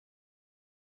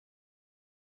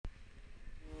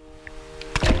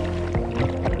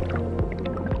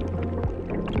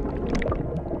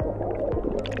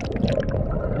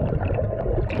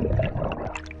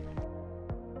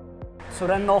So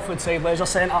we're in North Woodside Leisure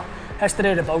Centre. History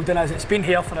of the building is it's been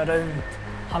here for around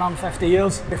 150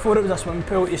 years. Before it was a swimming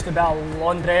pool, it used to be a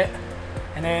laundrette,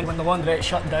 and then when the laundrette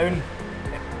shut down,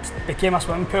 it became a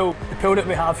swimming pool. The pool that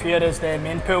we have here is the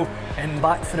main pool, and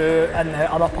back through in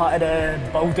the other part of the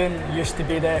building used to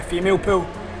be the female pool.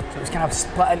 So it was kind of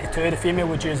split into two. The female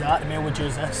would use that, the male would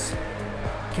use this.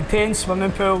 Contains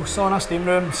swimming pool, sauna, steam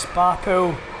room, spa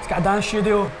pool. It's got a dance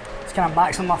studio. It's kind of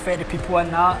maximum 30 people in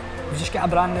that. We've just got a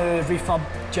brand new refurb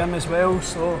gym as well,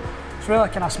 so it's really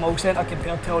kind of a small centre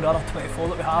compared to all the other 24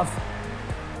 that we have.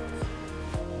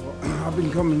 I've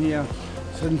been coming here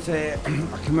since I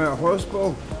came out of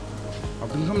hospital.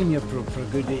 I've been coming here for a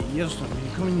good 8 years. I've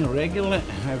been coming here regularly,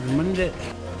 every Monday.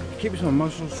 It keeps my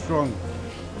muscles strong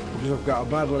because I've got a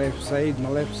bad left side. My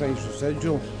left side's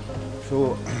residual,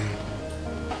 so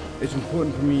it's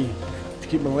important for me to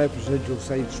keep my left residual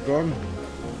side strong.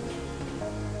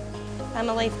 I'm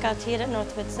a lifeguard here at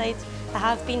North Woodside. I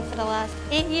have been for the last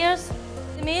 8 years.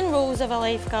 The main roles of a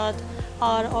lifeguard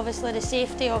are obviously the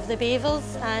safety of the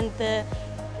bathers and the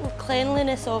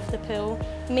cleanliness of the pool,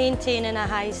 maintaining a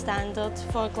high standard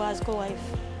for Glasgow life.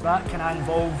 That kind of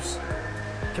involves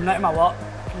coming out of my work,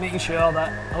 making sure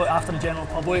that I look after the general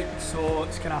public, so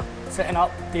it's kind of setting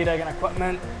up, de-rigging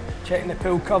equipment, checking the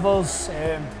pool covers,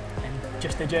 and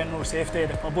just the general safety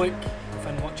of the public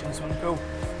when watching the swimming pool.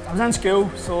 I was in school,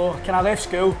 so kind of left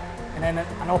school, and then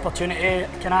an opportunity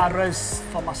kind of arose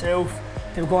for myself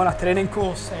to go on a training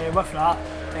course. With that,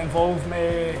 it involved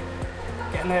me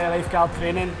getting the lifeguard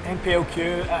training, NPLQ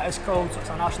it is called, so it's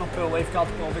a National Pool Lifeguard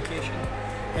Qualification.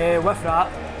 With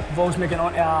that, it involves me going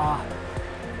on to a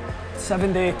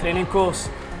 7-day training course,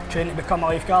 training to become a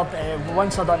lifeguard.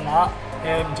 Once I'd done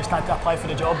that, just had to apply for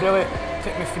the job really. It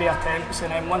took me 3 attempts,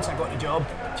 and then once I got the job,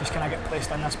 just kind of get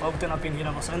placed in this building. I've been here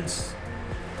ever since.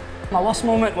 My worst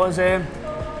moment was the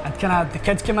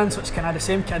kids come in, so it's kind of the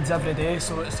same kids every day,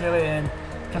 so it's really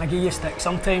kind of give you a stick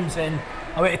sometimes. And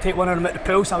I went to take one of them at the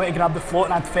pool, so I went to grab the float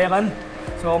and I'd fell in.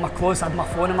 So all my clothes, I had my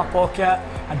phone in my pocket,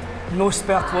 I had no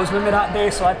spare clothes with me that day,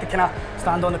 so I had to kind of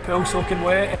stand on the pool soaking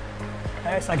wet.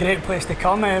 It's a great place to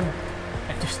come. When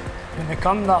they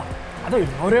come there, I don't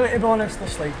even know really, to be honest.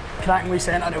 It's like a cracking wee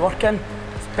centre to work in.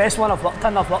 It's the best one I've worked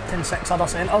in. I've worked in 6 other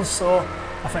centres, so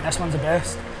I think this one's the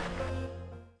best.